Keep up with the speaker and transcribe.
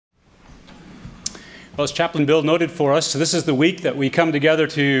Well, as Chaplain Bill noted for us, so this is the week that we come together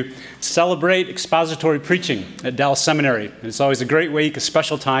to celebrate expository preaching at Dallas Seminary. And it's always a great week, a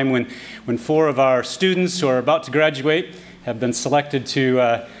special time when 4 of our students who are about to graduate have been selected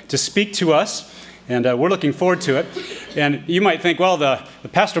to speak to us. And we're looking forward to it. And you might think, well, the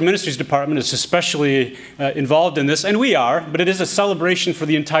Pastoral Ministries Department is especially involved in this, and we are, but it is a celebration for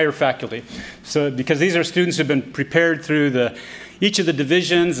the entire faculty. So, because these are students who have been prepared through each of the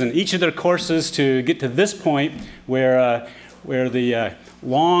divisions and each of their courses to get to this point where the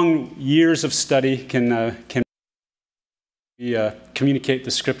long years of study can communicate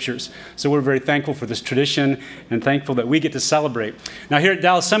the Scriptures. So we're very thankful for this tradition and thankful that we get to celebrate. Now here at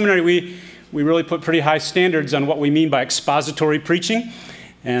Dallas Seminary, we really put pretty high standards on what we mean by expository preaching.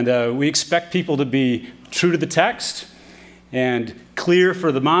 And we expect people to be true to the text and clear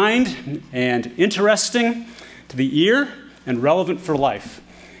for the mind and interesting to the ear and relevant for life.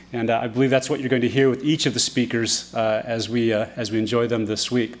 And I believe that's what you're going to hear with each of the speakers as we enjoy them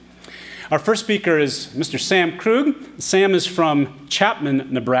this week. Our first speaker is Mr. Sam Krug. Sam is from Chapman,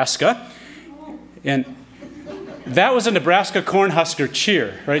 Nebraska. And that was a Nebraska Cornhusker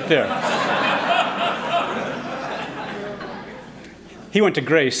cheer right there. He went to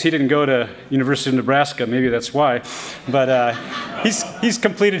Grace. He didn't go to University of Nebraska. Maybe that's why. But he's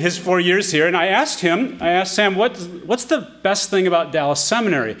completed his 4 years here. And I asked Sam, what's the best thing about Dallas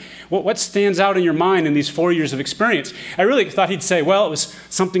Seminary? What stands out in your mind in these 4 years of experience? I really thought he'd say, well, it was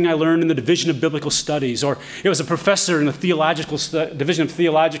something I learned in the Division of Biblical Studies, or it was a professor in the Division of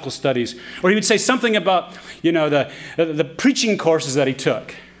Theological Studies, or he would say something about, the preaching courses that he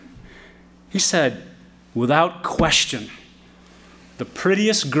took. He said, without question, the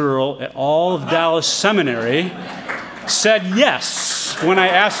prettiest girl at all of Dallas Seminary said yes when I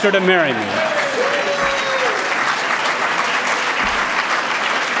asked her to marry me.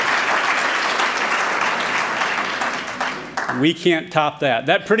 We can't top that.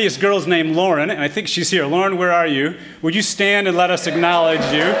 That prettiest girl's named Lauren, and I think she's here. Lauren, where are you? Would you stand and let us acknowledge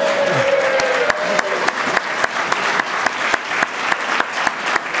you?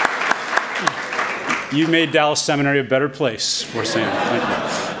 You made Dallas Seminary a better place for Sam. Thank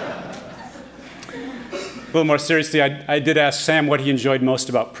you. A little more seriously, I did ask Sam what he enjoyed most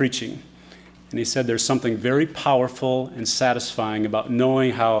about preaching. And he said there's something very powerful and satisfying about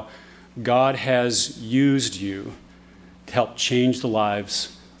knowing how God has used you to help change the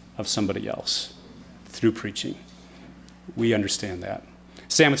lives of somebody else through preaching. We understand that.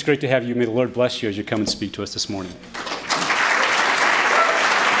 Sam, it's great to have you. May the Lord bless you as you come and speak to us this morning.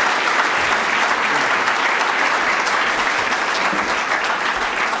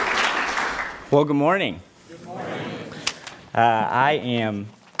 Well, good morning. Good morning. I am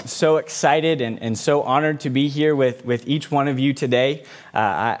so excited and so honored to be here with each one of you today.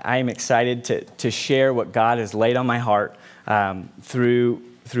 I am excited to share what God has laid on my heart through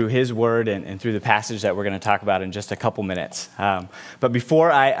His Word and through the passage that we're going to talk about in just a couple minutes. But before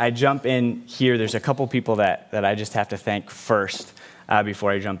I jump in here, there's a couple people that I just have to thank first.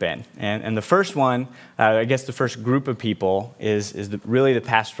 Before I jump in. And the first one, I guess the first group of people is really the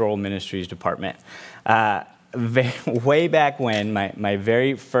Pastoral Ministries Department. Way back when, my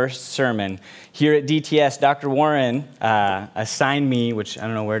very first sermon here at DTS, Dr. Warren assigned me, which I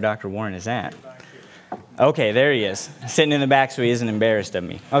don't know where Dr. Warren is at. Okay, there he is, sitting in the back so he isn't embarrassed of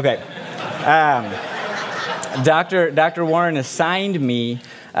me. Okay. Dr. Warren assigned me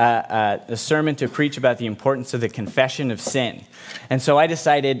a sermon to preach about the importance of the confession of sin. And so I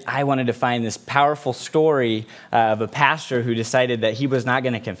decided I wanted to find this powerful story of a pastor who decided that he was not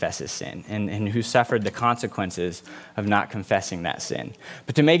going to confess his sin and who suffered the consequences of not confessing that sin.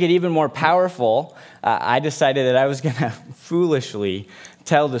 But to make it even more powerful, I decided that I was going to foolishly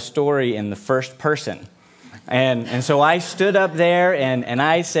tell the story in the first person. And so I stood up there and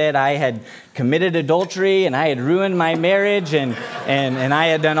I said I had committed adultery and I had ruined my marriage and I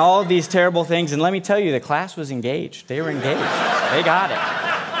had done all of these terrible things. And let me tell you, the class was engaged. They were engaged. They got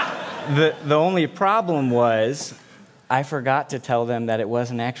it. The only problem was I forgot to tell them that it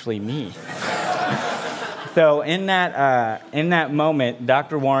wasn't actually me. So in that moment,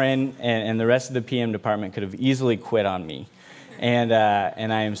 Dr. Warren and the rest of the PM department could have easily quit on me. And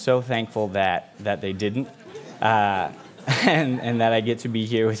I am so thankful that they didn't. And that I get to be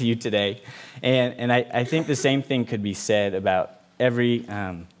here with you today. And I think the same thing could be said about every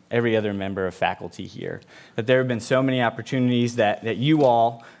other member of faculty here. That there have been so many opportunities that you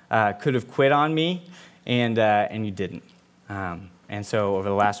all could have quit on me, and you didn't. And so over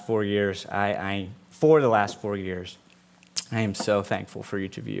the last 4 years, for the last 4 years, I am so thankful for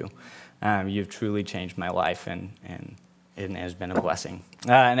each of you. You've truly changed my life, and it has been a blessing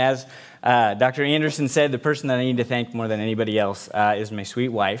And as Dr. Anderson said, the person that I need to thank more than anybody else is my sweet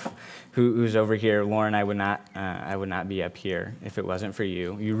wife, who's over here. Lauren, I would not be up here if it wasn't for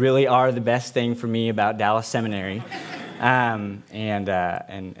you. You really are the best thing for me about Dallas Seminary. And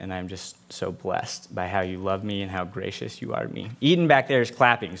I'm just so blessed by how you love me and how gracious you are to me. Eden back there is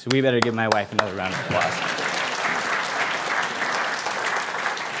clapping, so we better give my wife another round of applause.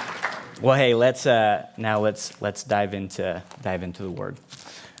 Well, hey, let's dive into the Word.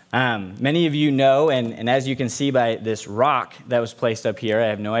 Many of you know, and as you can see by this rock that was placed up here, I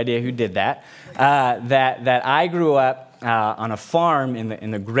have no idea who did that. That I grew up on a farm in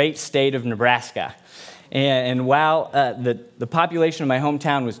the great state of Nebraska. And while the population of my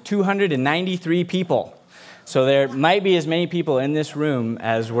hometown was 293 people, so there might be as many people in this room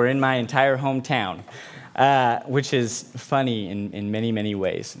as were in my entire hometown, which is funny in many, many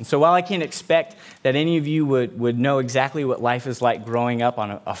ways. And so while I can't expect that any of you would know exactly what life is like growing up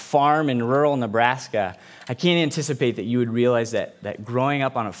on a farm in rural Nebraska, I can't anticipate that you would realize that growing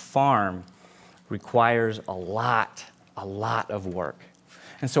up on a farm requires a lot of work.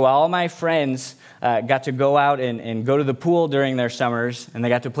 And so while all my friends got to go out and go to the pool during their summers, and they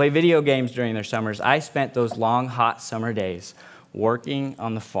got to play video games during their summers, I spent those long, hot summer days working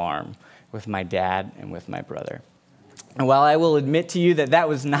on the farm with my dad and with my brother. And while I will admit to you that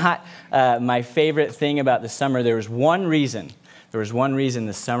was not my favorite thing about the summer, there was one reason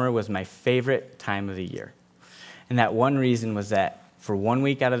the summer was my favorite time of the year. And that one reason was that for 1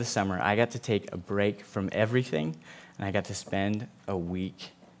 week out of the summer, I got to take a break from everything, and I got to spend a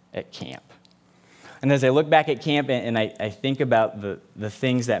week at camp. And as I look back at camp and I think about the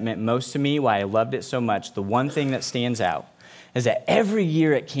things that meant most to me, why I loved it so much, the one thing that stands out is that every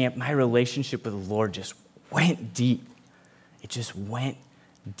year at camp, my relationship with the Lord just went deep. It just went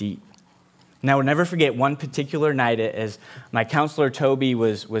deep. And I will never forget one particular night as my counselor Toby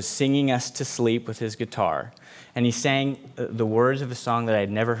was singing us to sleep with his guitar, and he sang the words of a song that I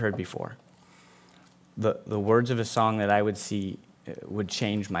had never heard before. The words of a song that I would see would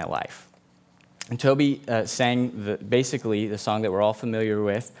change my life. And Toby sang basically the song that we're all familiar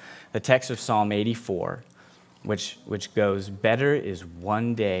with, the text of Psalm 84, which goes, "Better is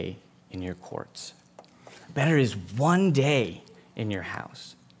one day in your courts. Better is one day in your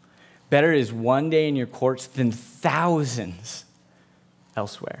house. Better is one day in your courts than thousands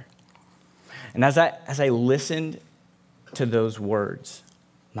elsewhere." And as I listened to those words,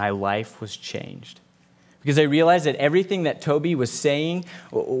 my life was changed. Because I realized that everything that Toby was saying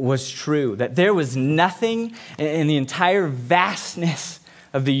was true, that there was nothing in the entire vastness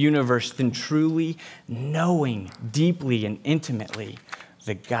of the universe than truly knowing deeply and intimately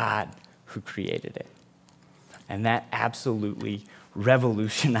the God who created it. And that absolutely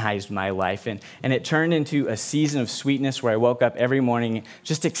revolutionized my life. And it turned into a season of sweetness where I woke up every morning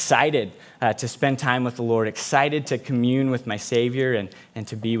just excited to spend time with the Lord, excited to commune with my Savior and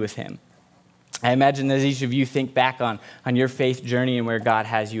to be with Him. I imagine as each of you think back on your faith journey and where God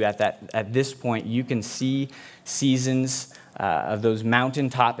has you at this point, you can see seasons of those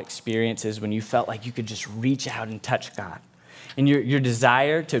mountaintop experiences when you felt like you could just reach out and touch God. And your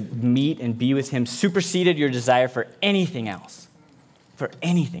desire to meet and be with Him superseded your desire for anything else. For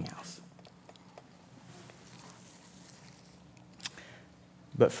anything else.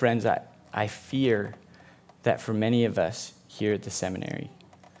 But friends, I fear that for many of us here at the seminary,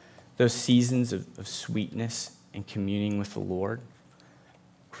 those seasons of sweetness and communing with the Lord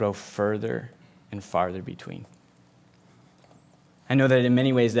grow further and farther between. I know that in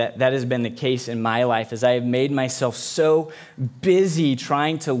many ways that has been the case in my life as I have made myself so busy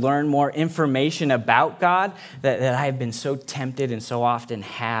trying to learn more information about God that I have been so tempted and so often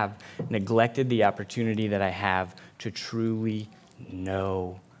have neglected the opportunity that I have to truly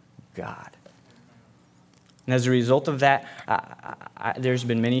know God. And as a result of that, there's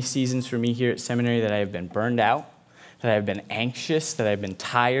been many seasons for me here at seminary that I have been burned out, that I've been anxious, that I've been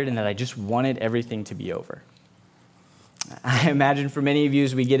tired, and that I just wanted everything to be over. I imagine for many of you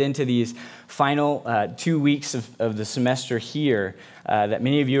as we get into these final 2 weeks of the semester here, that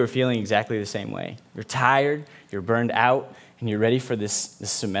many of you are feeling exactly the same way. You're tired, you're burned out, and you're ready for this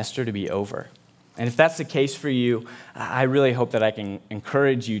semester to be over. And if that's the case for you, I really hope that I can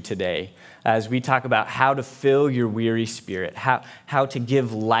encourage you today as we talk about how to fill your weary spirit, how to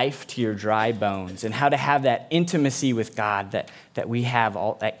give life to your dry bones, and how to have that intimacy with God that we have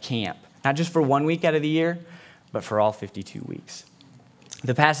all at camp. Not just for 1 week out of the year, but for all 52 weeks.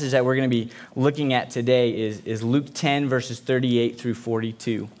 The passage that we're going to be looking at today is Luke 10, verses 38 through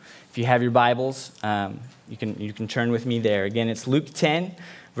 42. If you have your Bibles, you can turn with me there. Again, it's Luke 10,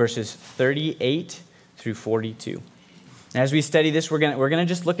 verses 38 through 42. As we study this, we're gonna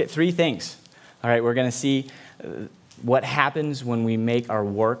just look at three things. All right, we're gonna see what happens when we make our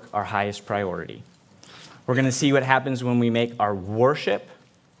work our highest priority. We're gonna see what happens when we make our worship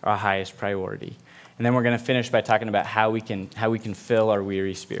our highest priority. And then we're gonna finish by talking about how we can fill our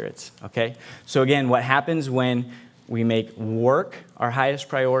weary spirits, okay? So again, what happens when we make work our highest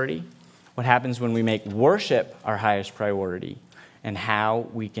priority? What happens when we make worship our highest priority? And how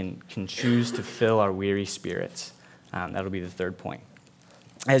we can choose to fill our weary spirits. That'll be the third point.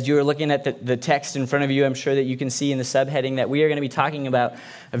 As you are looking at the text in front of you, I'm sure that you can see in the subheading that we are going to be talking about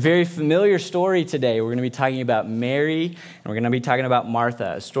a very familiar story today. We're going to be talking about Mary, and we're going to be talking about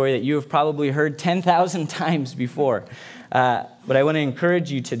Martha, a story that you have probably heard 10,000 times before. But I want to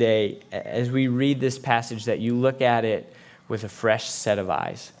encourage you today, as we read this passage, that you look at it with a fresh set of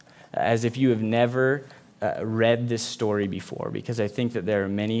eyes, as if you have never read this story before, because I think that there are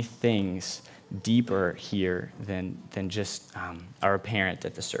many things deeper here than just are apparent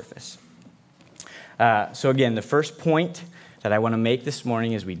at the surface. So again, the first point that I want to make this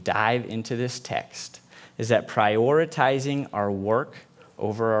morning as we dive into this text is that prioritizing our work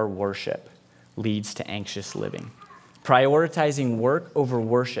over our worship leads to anxious living. Prioritizing work over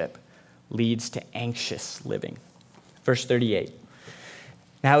worship leads to anxious living. Verse 38.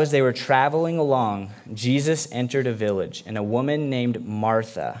 Now as they were traveling along, Jesus entered a village, and a woman named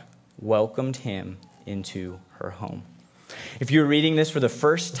Martha welcomed him into her home. If you were reading this for the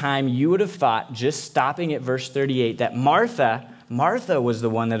first time, you would have thought, just stopping at verse 38, that Martha was the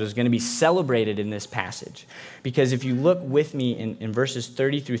one that was going to be celebrated in this passage. Because if you look with me in verses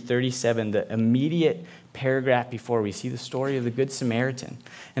 30 through 37, the immediate paragraph before, we see the story of the Good Samaritan.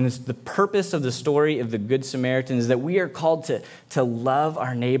 And the purpose of the story of the Good Samaritan is that we are called to love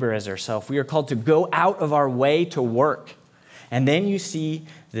our neighbor as ourselves. We are called to go out of our way to work. And then you see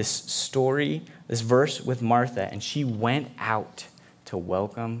this story, this verse with Martha, and she went out to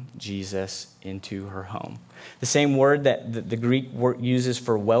welcome Jesus into her home. The same word that the Greek word uses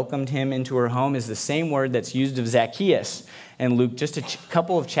for welcomed him into her home is the same word that's used of Zacchaeus and Luke just a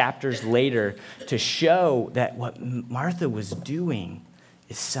couple of chapters later to show that what Martha was doing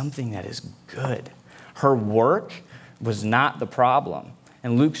is something that is good. Her work was not the problem.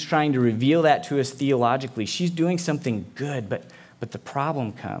 And Luke's trying to reveal that to us theologically. She's doing something good, but the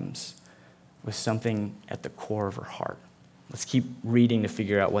problem comes with something at the core of her heart. Let's keep reading to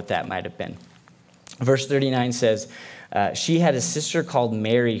figure out what that might have been. Verse 39 says, she had a sister called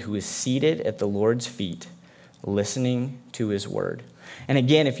Mary who was seated at the Lord's feet, listening to his word. And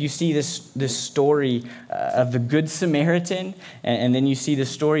again, if you see this story of the Good Samaritan, and then you see the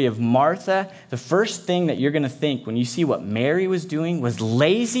story of Martha, the first thing that you're going to think when you see what Mary was doing was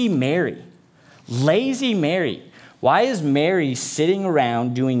lazy Mary. Lazy Mary. Why is Mary sitting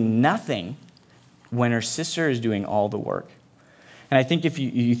around doing nothing when her sister is doing all the work? And I think if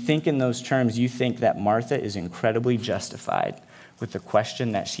you think in those terms, you think that Martha is incredibly justified with the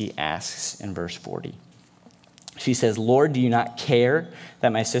question that she asks in verse 40. She says, Lord, do you not care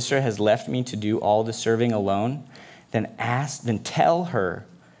that my sister has left me to do all the serving alone? Then tell her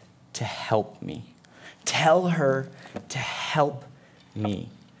to help me. Tell her to help me.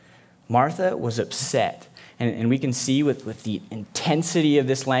 Martha was upset. And we can see with the intensity of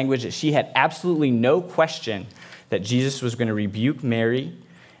this language that she had absolutely no question that Jesus was going to rebuke Mary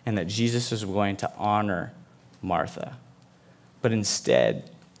and that Jesus was going to honor Martha. But instead,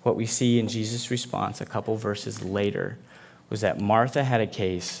 what we see in Jesus' response a couple verses later was that Martha had a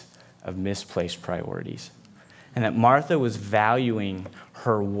case of misplaced priorities, and that Martha was valuing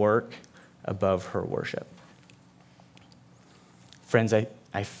her work above her worship. Friends,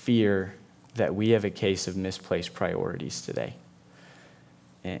 I fear that we have a case of misplaced priorities today.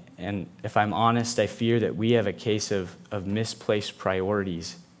 And if I'm honest, I fear that we have a case of misplaced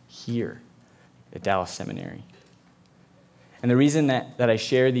priorities here at Dallas Seminary. And the reason that I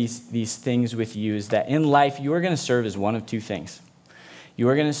share these things with you is that in life, you are going to serve as one of two things. You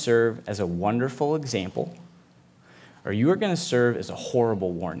are going to serve as a wonderful example, or you are going to serve as a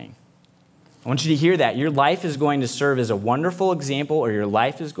horrible warning. I want you to hear that. Your life is going to serve as a wonderful example, or your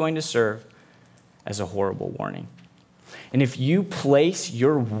life is going to serve as a horrible warning. And if you place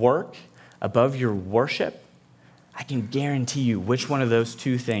your work above your worship, I can guarantee you which one of those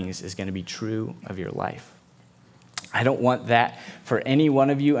two things is going to be true of your life. I don't want that for any one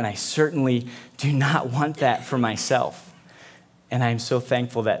of you, and I certainly do not want that for myself. And I'm so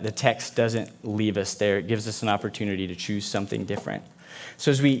thankful that the text doesn't leave us there. It gives us an opportunity to choose something different.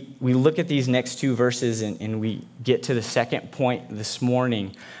 So as we look at these next two verses and we get to the second point this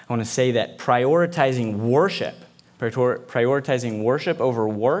morning, I want to say that prioritizing worship over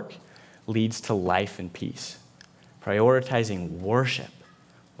work leads to life and peace. Prioritizing worship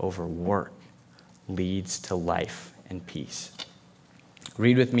over work leads to life and peace.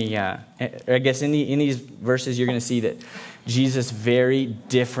 Read with me, I guess in these verses you're going to see that Jesus' very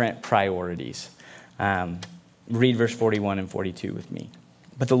different priorities. Read verse 41 and 42 with me.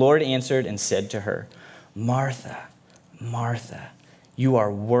 But the Lord answered and said to her, Martha, Martha, you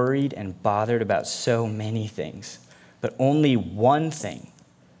are worried and bothered about so many things, but only one thing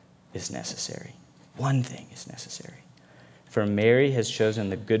is necessary. One thing is necessary. For Mary has chosen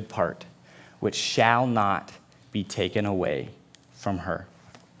the good part, which shall not be taken away from her.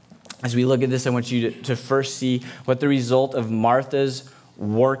 As we look at this, I want you to first see what the result of Martha's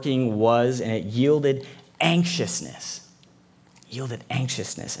working was, and it yielded anxiousness. Yielded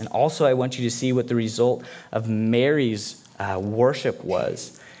anxiousness. And also I want you to see what the result of Mary's worship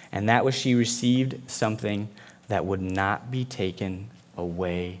was, and that was she received something that would not be taken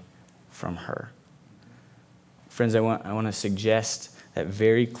away from her. Friends, I want to suggest that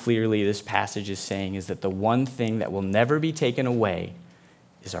very clearly this passage is saying is that the one thing that will never be taken away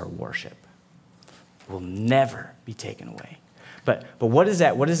is our worship. It will never be taken away. But what does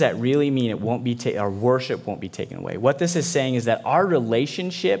that really mean? It won't be our worship won't be taken away. What this is saying is that our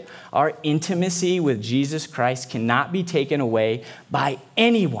relationship, our intimacy with Jesus Christ cannot be taken away by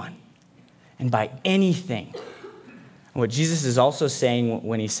anyone and by anything. And what Jesus is also saying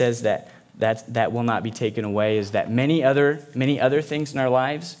when he says that will not be taken away is that many other things in our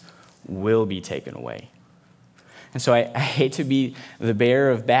lives will be taken away. And so I hate to be the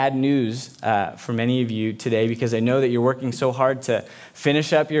bearer of bad news for many of you today, because I know that you're working so hard to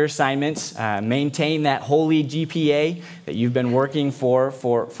finish up your assignments, maintain that holy GPA that you've been working for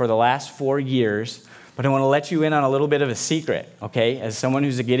the last 4 years. But I want to let you in on a little bit of a secret, okay? As someone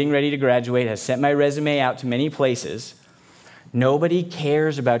who's getting ready to graduate, has sent my resume out to many places, nobody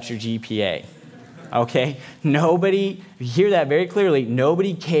cares about your GPA, okay? Nobody, hear that very clearly,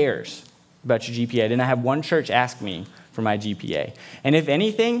 nobody cares about your GPA. I didn't have one church ask me for my GPA. And if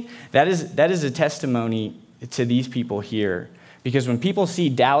anything, that is a testimony to these people here. Because when people see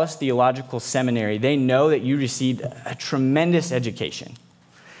Dallas Theological Seminary, they know that you received a tremendous education.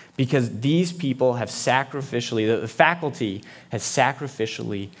 Because these people have sacrificially, the faculty has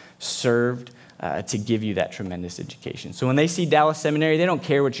sacrificially served to give you that tremendous education. So when they see Dallas Seminary, they don't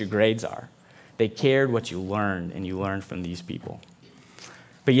care what your grades are. They cared what you learned, and you learned from these people.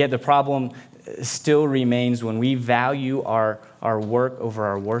 But yet the problem still remains when we value our work over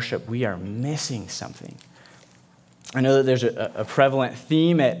our worship, we are missing something. I know that there's a prevalent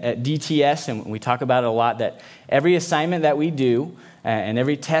theme at DTS, and we talk about it a lot, that every assignment that we do and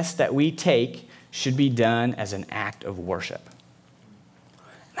every test that we take should be done as an act of worship.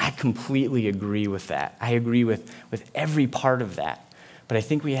 I completely agree with that. I agree with every part of that. But I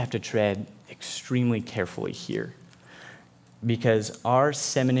think we have to tread extremely carefully here, because our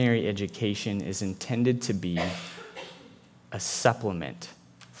seminary education is intended to be a supplement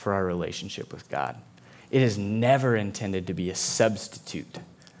for our relationship with God. It is never intended to be a substitute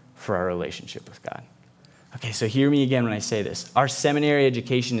for our relationship with God. Okay, so hear me again when I say this. Our seminary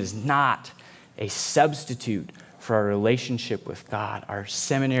education is not a substitute for our relationship with God. Our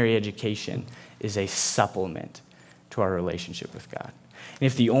seminary education is a supplement to our relationship with God. And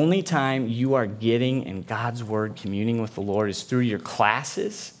if the only time you are getting in God's word, communing with the Lord, is through your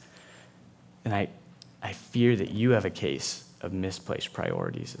classes, then I fear that you have a case of misplaced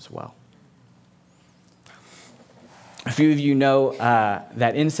priorities as well. A few of you know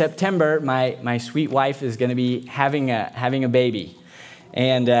that in September, my sweet wife is going to be having a baby.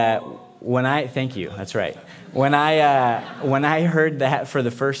 And thank you, that's right. When I heard that for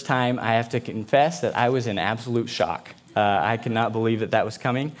the first time, I have to confess that I was in absolute shock. I could not believe that was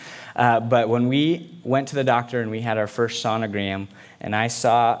coming. But when we went to the doctor and we had our first sonogram, and I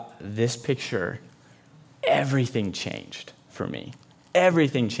saw this picture, everything changed for me.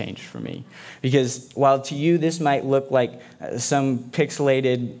 Everything changed for me. Because while to you this might look like some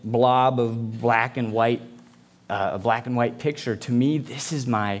pixelated blob of black and white, a black and white picture, to me this is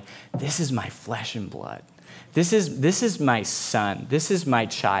my flesh and blood. This is my son. This is my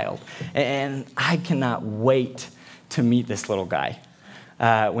child, and I cannot wait to meet this little guy.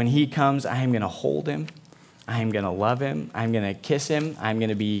 When he comes, I am going to hold him. I am going to love him. I'm going to kiss him. I'm going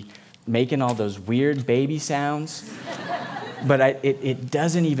to be making all those weird baby sounds. But it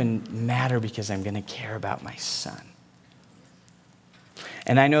doesn't even matter, because I'm going to care about my son.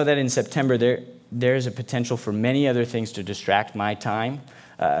 And I know that in September, there's a potential for many other things to distract my time,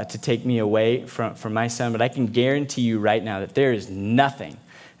 to take me away from my son. But I can guarantee you right now that there is nothing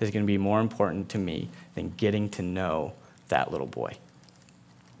that's going to be more important to me than getting to know that little boy.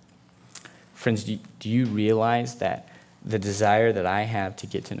 Friends, do you realize that the desire that I have to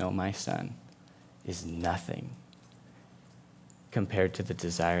get to know my son is nothing compared to the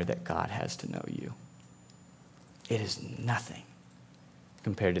desire that God has to know you? It is nothing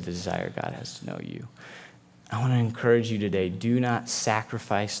compared to the desire God has to know you. I want to encourage you today, do not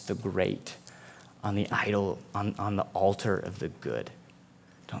sacrifice the great on the idol, on the altar of the good.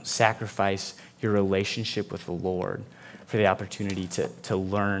 Don't sacrifice your relationship with the Lord for the opportunity to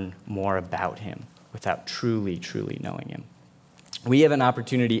learn more about him without truly, truly knowing him. We have an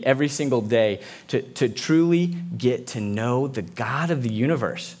opportunity every single day to truly get to know the God of the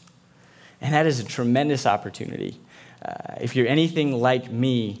universe. And that is a tremendous opportunity. If you're anything like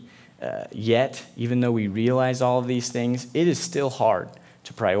me, yet, even though we realize all of these things, it is still hard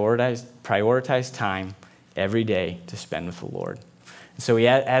to prioritize time every day to spend with the Lord. And so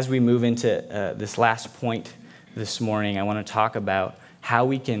as we move into this last point this morning, I want to talk about how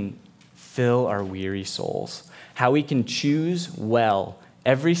we can fill our weary souls, how we can choose well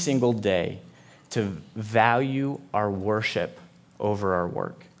every single day to value our worship over our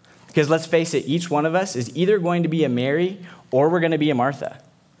work. Because let's face it, each one of us is either going to be a Mary or we're going to be a Martha.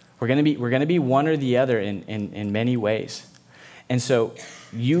 We're going to be one or the other in many ways. And so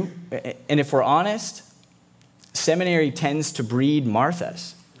if we're honest, seminary tends to breed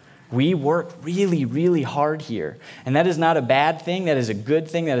Marthas. We work really, really hard here. And that is not a bad thing. That is a good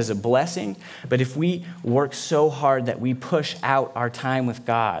thing. That is a blessing. But if we work so hard that we push out our time with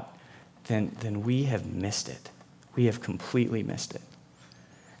God, then we have missed it. We have completely missed it.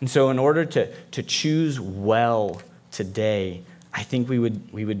 And so in order to choose well today, I think we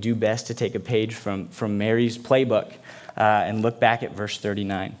would do best to take a page from Mary's playbook and look back at verse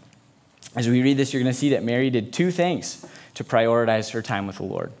 39. As we read this, you're going to see that Mary did two things to prioritize her time with the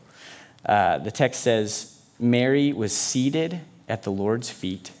Lord. The text says, Mary was seated at the Lord's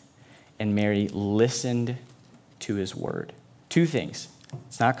feet, and Mary listened to his word. Two things.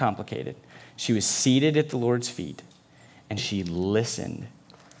 It's not complicated. She was seated at the Lord's feet, and she listened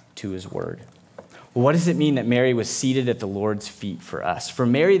to his word. Well, what does it mean that Mary was seated at the Lord's feet for us? For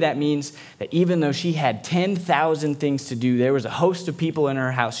Mary, that means that even though she had 10,000 things to do, there was a host of people in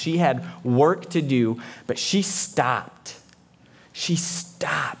her house, she had work to do, but she stopped. She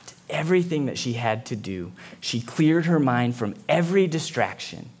stopped everything that she had to do. She cleared her mind from every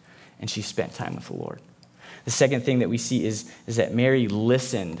distraction, and she spent time with the Lord. The second thing that we see is that Mary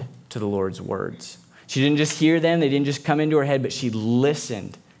listened to the Lord's words. She didn't just hear them, they didn't just come into her head, but she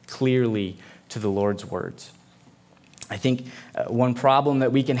listened clearly to the Lord's words. I think one problem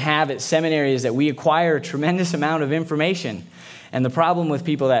that we can have at seminary is that we acquire a tremendous amount of information. And the problem with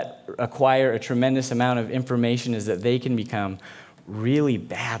people that acquire a tremendous amount of information is that they can become really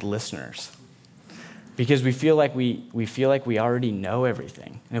bad listeners. Because we feel like we already know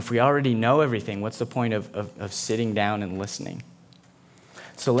everything. And if we already know everything, what's the point of sitting down and listening?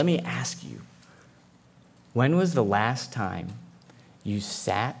 So let me ask you, when was the last time you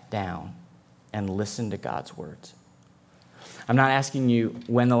sat down and listened to God's words? I'm not asking you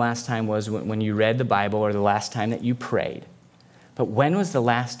when the last time was when you read the Bible or the last time that you prayed, but when was the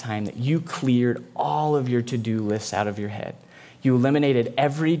last time that you cleared all of your to-do lists out of your head? You eliminated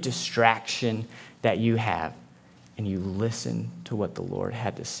every distraction that you have, and you listened to what the Lord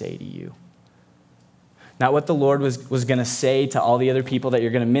had to say to you. Not what the Lord was going to say to all the other people that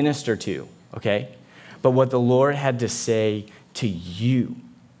you're going to minister to, okay? But what the Lord had to say to you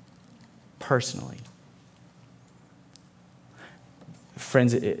personally.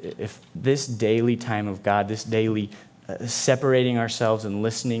 Friends, if this daily time of God, this daily separating ourselves and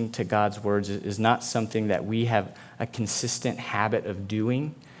listening to God's words is not something that we have a consistent habit of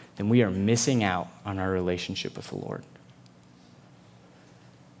doing, then we are missing out on our relationship with the Lord.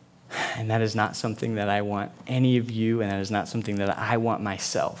 And that is not something that I want any of you, and that is not something that I want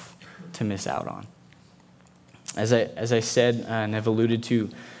myself to miss out on. As I said and have alluded to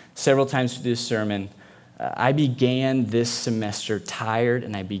several times through this sermon, I began this semester tired,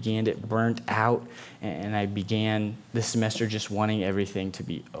 and I began it burnt out, and I began this semester just wanting everything to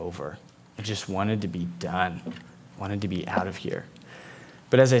be over. I just wanted to be done, wanted to be out of here.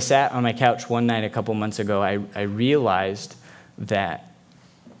 But as I sat on my couch one night a couple months ago, I realized that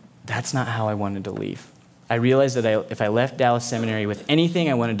that's not how I wanted to leave. I realized that if I left Dallas Seminary with anything,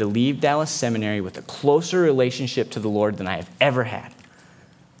 I wanted to leave Dallas Seminary with a closer relationship to the Lord than I have ever had.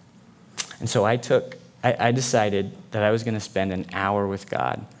 And so I decided that I was going to spend an hour with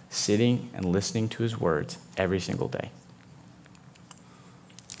God, sitting and listening to his words every single day.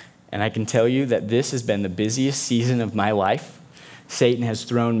 And I can tell you that this has been the busiest season of my life. Satan has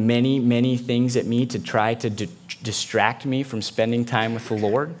thrown many, many things at me to try to distract me from spending time with the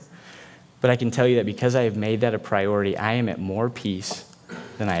Lord. But I can tell you that because I have made that a priority, I am at more peace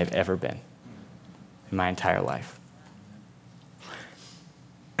than I have ever been in my entire life.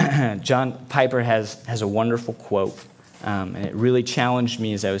 John Piper has a wonderful quote, and it really challenged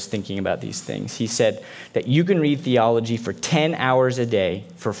me as I was thinking about these things. He said that you can read theology for 10 hours a day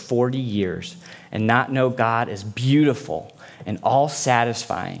for 40 years and not know God as beautiful and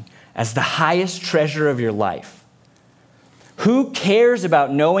all-satisfying as the highest treasure of your life. Who cares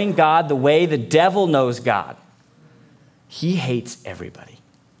about knowing God the way the devil knows God? He hates everybody.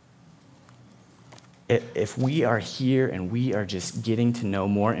 If we are here and we are just getting to know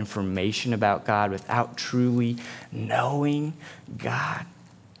more information about God without truly knowing God,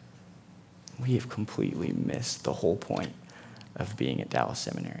 we have completely missed the whole point of being at Dallas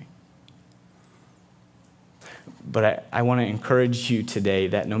Seminary. But I want to encourage you today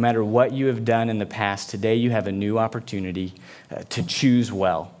that no matter what you have done in the past, today you have a new opportunity to choose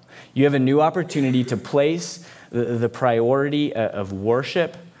well. You have a new opportunity to place the priority of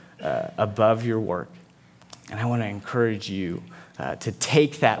worship above your work. And I want to encourage you to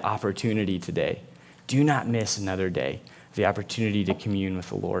take that opportunity today. Do not miss another day, the opportunity to commune with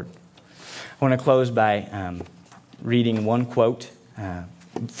the Lord. I want to close by reading one quote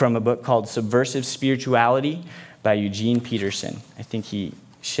from a book called Subversive Spirituality by Eugene Peterson. I think he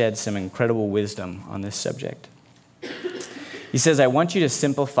sheds some incredible wisdom on this subject. He says, I want you to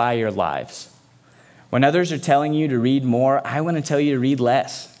simplify your lives. When others are telling you to read more, I want to tell you to read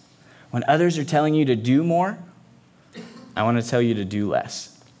less. When others are telling you to do more, I want to tell you to do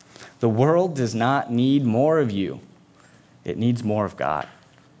less. The world does not need more of you. It needs more of God.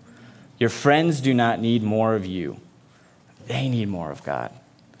 Your friends do not need more of you. They need more of God.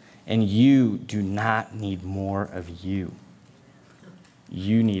 And you do not need more of you.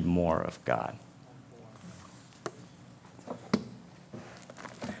 You need more of God.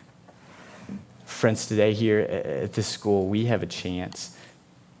 Friends, today here at this school, we have a chance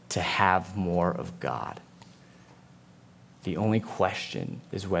to have more of God. The only question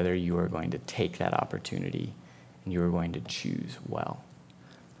is whether you are going to take that opportunity and you are going to choose well.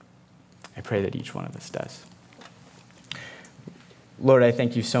 I pray that each one of us does. Lord, I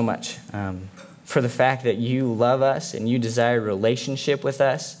thank you so much for the fact that you love us and you desire a relationship with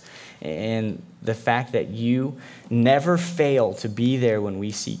us, and the fact that you never fail to be there when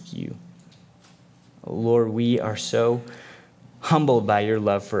we seek you. Lord, we are so humbled by your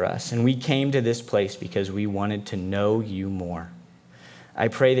love for us, and we came to this place because we wanted to know you more. I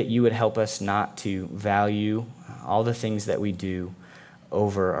pray that you would help us not to value all the things that we do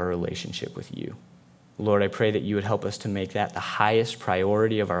over our relationship with you. Lord, I pray that you would help us to make that the highest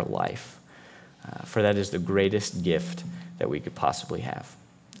priority of our life, for that is the greatest gift that we could possibly have.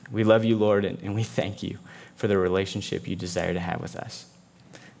 We love you, Lord, and we thank you for the relationship you desire to have with us.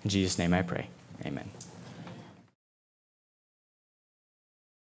 In Jesus' name I pray. Amen.